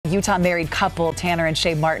Utah married couple Tanner and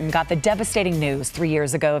Shay Martin got the devastating news 3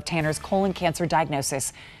 years ago of Tanner's colon cancer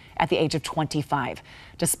diagnosis at the age of 25.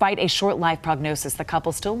 Despite a short life prognosis, the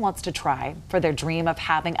couple still wants to try for their dream of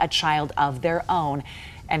having a child of their own.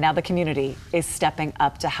 And now the community is stepping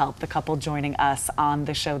up to help. The couple joining us on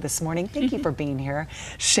the show this morning. Thank you for being here,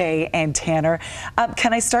 Shay and Tanner.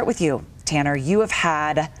 Can I start with you, Tanner? You have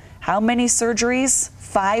had how many surgeries?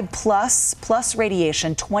 5 plus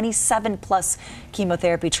radiation, 27 plus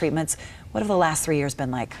chemotherapy treatments. What have the last 3 years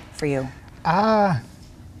been like for you?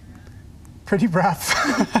 Pretty rough.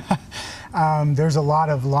 There's a lot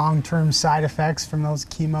of long-term side effects from those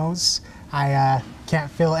chemos. I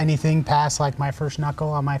can't feel anything past like my first knuckle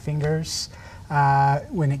on my fingers.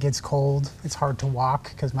 When it gets cold, it's hard to walk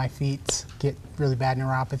because my feet get really bad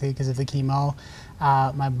neuropathy because of the chemo.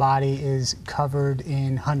 My body is covered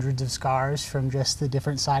in hundreds of scars from just the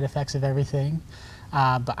different side effects of everything.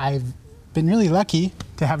 But I've been really lucky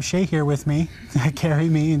to have Shay here with me to carry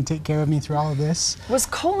me and take care of me through all of this. Was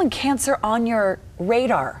colon cancer on your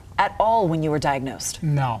radar at all when you were diagnosed?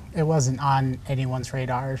 No, it wasn't on anyone's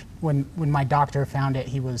radar. When my doctor found it,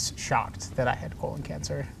 he was shocked that I had colon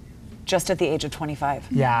cancer. Just at the age of 25?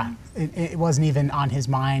 Yeah, it wasn't even on his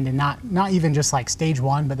mind, and not even just like stage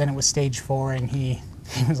 1, but then it was stage 4, and he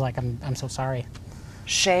was like, I'm so sorry.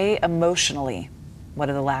 Shay, emotionally, what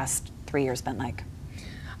have the last 3 years been like?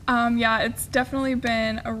 Yeah, it's definitely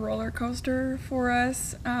been a roller coaster for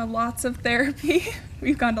us. Lots of therapy.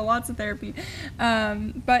 We've gone to lots of therapy.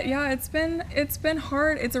 But yeah, it's been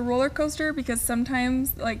hard. It's a roller coaster because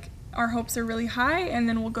sometimes like our hopes are really high, and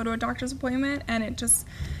then we'll go to a doctor's appointment and it just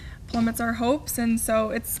plummets our hopes, and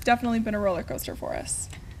so it's definitely been a roller coaster for us.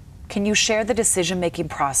 Can you share the decision-making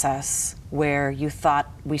process where you thought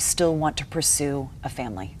we still want to pursue a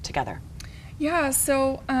family together? Yeah,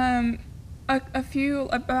 so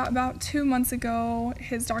about 2 months ago,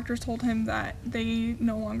 his doctors told him that they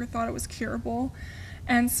no longer thought it was curable.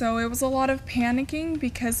 And so it was a lot of panicking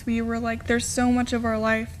because we were like, there's so much of our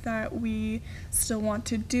life that we still want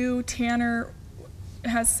to do. Tanner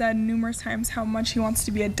has said numerous times how much he wants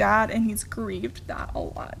to be a dad, and he's grieved that a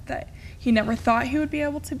lot, that he never thought he would be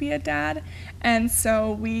able to be a dad. And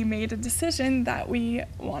so we made a decision that we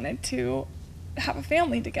wanted to have a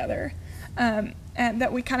family together, and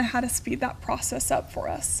that we kind of had to speed that process up for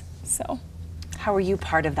us. So how were you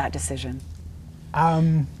part of that decision?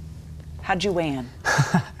 How'd you weigh in?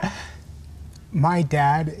 My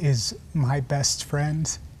dad is my best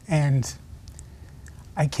friend, and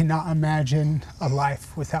I cannot imagine a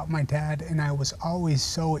life without my dad, and I was always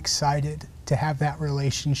so excited to have that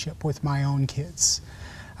relationship with my own kids.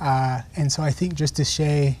 And so I think just as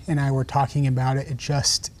Shay and I were talking about it, it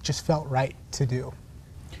just felt right to do.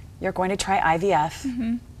 You're going to try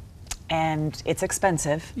IVF, and it's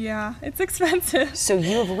expensive. Yeah, it's expensive. So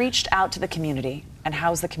you have reached out to the community, and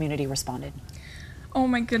how's the community responded? Oh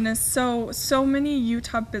my goodness, so many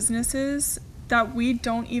Utah businesses that we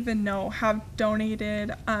don't even know have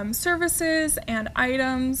donated services and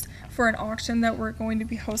items for an auction that we're going to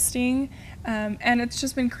be hosting. And it's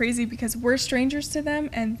just been crazy because we're strangers to them,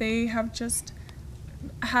 and they have just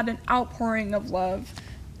had an outpouring of love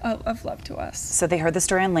to us. So they heard the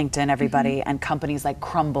story on LinkedIn, everybody, and companies like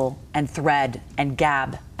Crumble and Thread and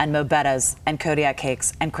Gab and Mobetta's and Kodiak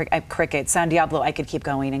Cakes and Cricket, San Diablo, I could keep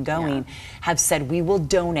going and going, have said we will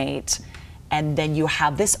donate. And then you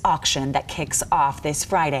have this auction that kicks off this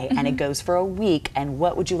Friday, and it goes for a week. And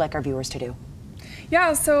what would you like our viewers to do?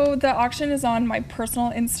 Yeah, so the auction is on my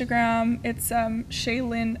personal Instagram. It's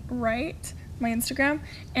Shaylyn Wright, my Instagram.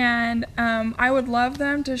 And I would love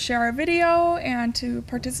them to share our video and to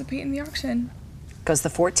participate in the auction. Goes the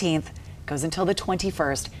 14th, goes until the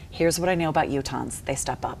 21st. Here's what I know about Utahns. They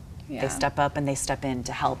step up. Yeah. They step up and they step in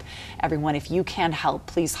to help. Everyone, if you can help,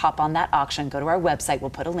 please hop on that auction. Go to our website. We'll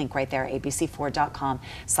put a link right there,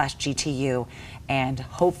 abc4.com/GTU. And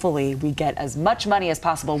hopefully we get as much money as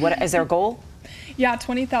possible. What is their goal? Yeah,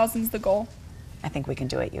 20,000 is the goal. I think we can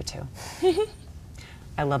do it, you two.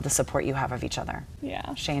 I love the support you have of each other.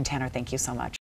 Yeah. Shay and Tanner, thank you so much.